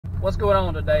What's going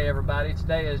on today, everybody?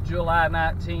 Today is July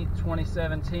 19th,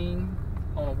 2017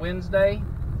 on a Wednesday.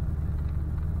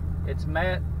 It's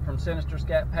Matt from Sinister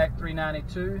SCAT Pack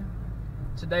 392.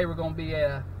 Today we're going to be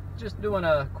just doing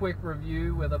a quick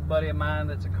review with a buddy of mine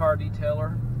that's a car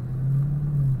detailer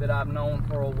that I've known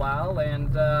for a while,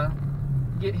 and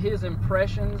get his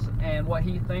impressions and what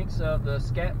he thinks of the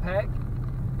SCAT Pack.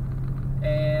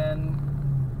 And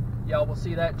y'all will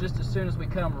see that just as soon as we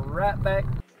come right back.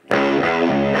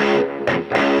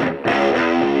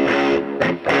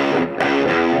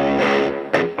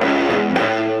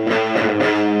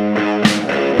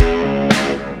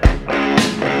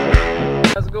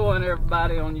 How's it going,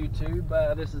 everybody on YouTube?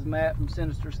 This is Matt from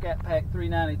Sinister SCAT Pack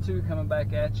 392 coming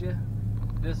back at you.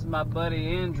 This is my buddy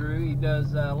Andrew. He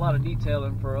does a lot of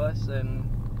detailing for us and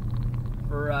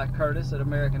for Curtis at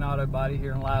American Autobody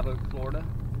here in Live Oak, Florida.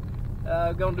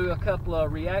 Going to do a couple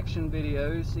of reaction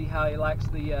videos, see how he likes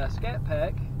the SCAT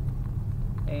Pack,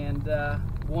 and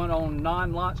one on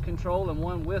non-launch control and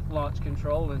one with launch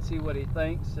control, and see what he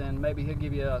thinks, and maybe he'll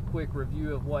give you a quick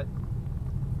review of what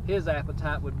his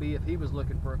appetite would be if he was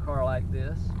looking for a car like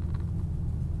this.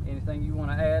 Anything you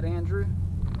want to add, Andrew?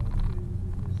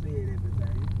 Said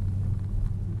everything.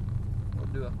 We'll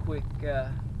do a quick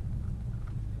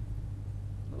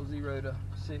little 0 to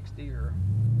 60 or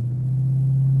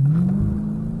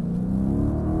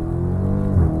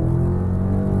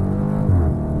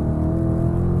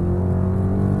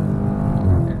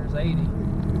there's 80.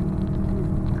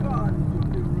 God,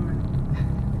 you're running.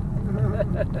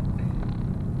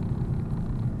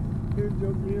 Here's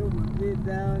your meal, we'll get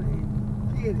down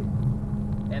and get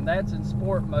it. And that's in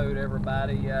sport mode,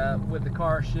 everybody, with the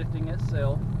car shifting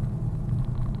itself.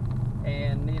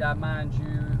 And need I mind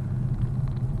you,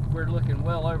 we're looking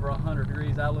well over 100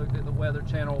 degrees. I looked at the Weather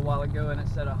Channel a while ago and it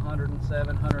said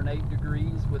 107, 108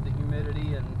 degrees with the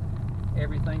humidity and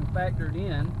everything factored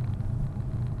in.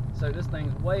 So this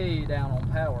thing's way down on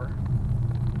power.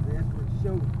 That's for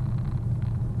sure.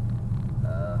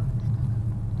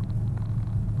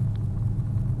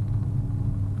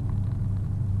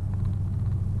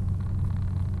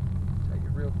 Tell you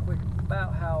real quick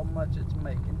about how much it's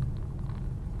making.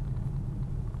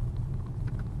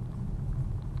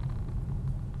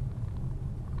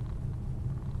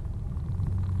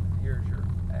 Here's your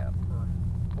app for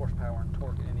horsepower and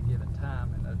torque at any given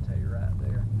time, and that'll tell you right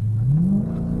there.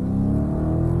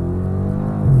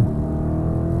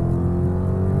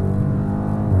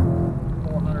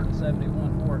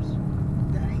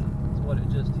 That's what it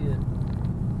just hit.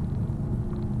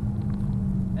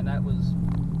 And that was,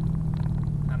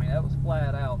 I mean, that was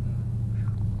flat out and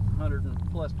 100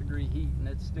 and plus degree heat, and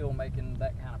it's still making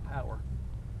that kind of power.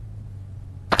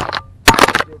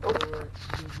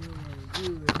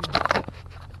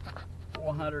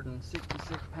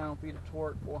 466 pound-feet of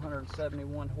torque,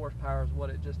 471 horsepower is what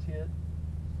it just hit.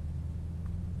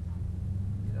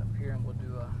 Get up here and we'll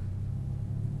do a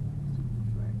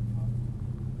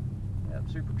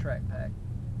super track pack.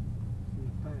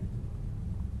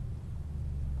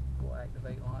 We'll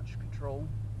activate launch control.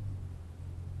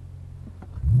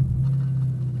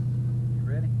 You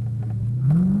ready?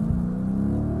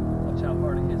 Watch how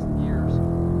hard it hits the gears.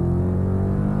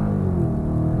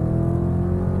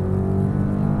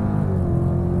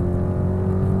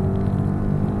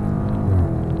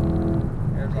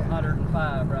 There's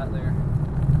 105 right there.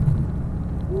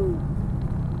 Whoa.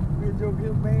 Get your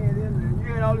good man in there.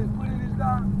 You had all this put in this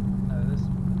car? No, this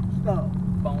Stop.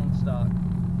 bone stock.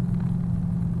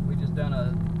 We just done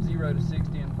a 0 to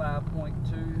 60 in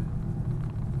 5.2,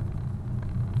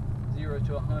 0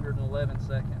 to 111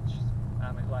 seconds.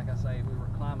 I mean, like I say, we were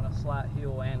climbing a slight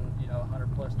hill and, you know,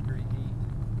 100 plus degree heat.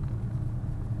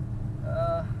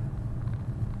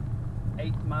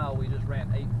 8th mile we just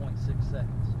ran 8.6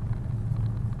 seconds.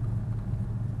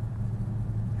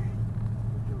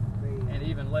 And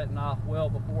even letting off well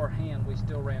beforehand, we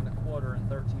still ran the quarter in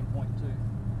 13.2.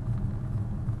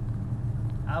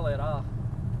 I let off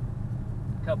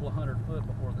a couple of 100 foot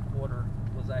before the quarter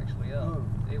was actually up. Oh.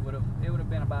 It would have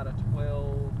been about a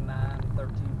 12, 9,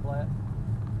 13 flat.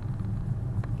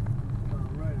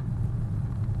 Alright.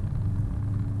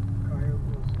 Car here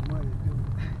was some money too.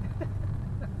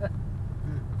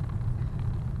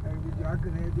 I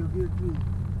could have had your gear too.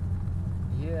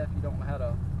 Yeah, if you don't know how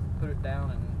to put it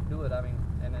down and do it, I mean,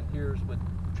 and then here's with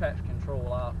traction control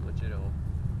off, which it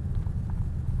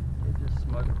just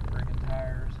smoked the friggin'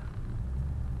 tires.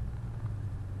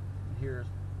 Here's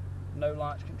no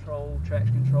launch control,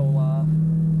 traction control off.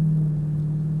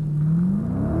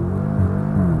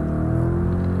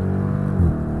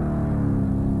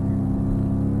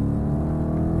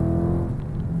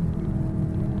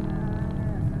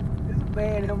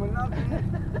 ban him or nothing.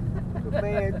 The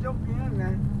bad joke in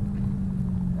there.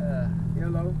 You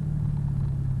know.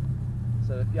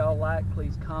 So if y'all like,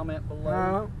 please comment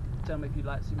below. Tell me if you'd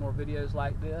like to see more videos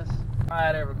like this.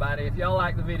 Alright everybody, if y'all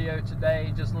like the video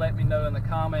today, just let me know in the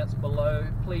comments below.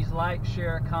 Please like,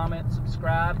 share, comment,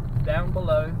 subscribe down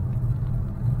below.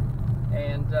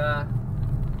 And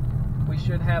we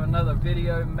should have another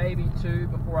video, maybe two,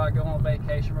 before I go on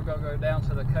vacation. We're going to go down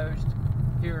to the coast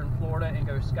here in Florida and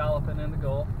go scalloping in the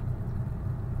Gulf.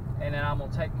 And then I'm going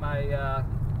to take my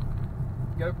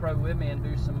GoPro with me and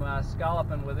do some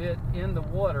scalloping with it in the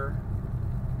water.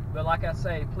 But like I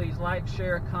say, please like,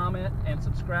 share, comment, and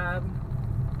subscribe.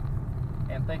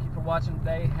 And thank you for watching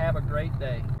today. Have a great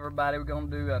day. Everybody, we're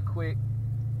going to do a quick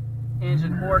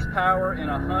engine horsepower in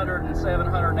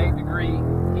 107, 108 degree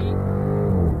heat.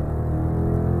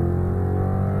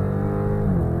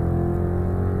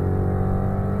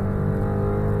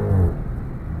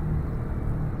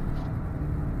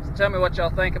 So tell me what y'all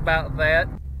think about that.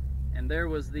 And there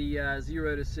was the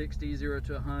 0 to 60, 0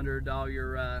 to 100, all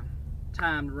your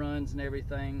timed runs and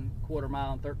everything, quarter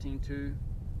mile and 13.2,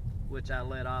 which I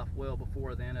let off well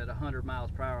before then. At 100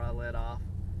 miles per hour I let off.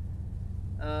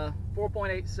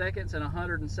 4.8 seconds and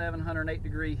 107, 108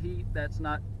 degree heat. That's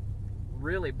not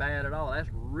really bad at all. That's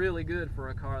really good for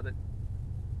a car that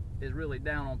is really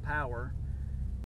down on power.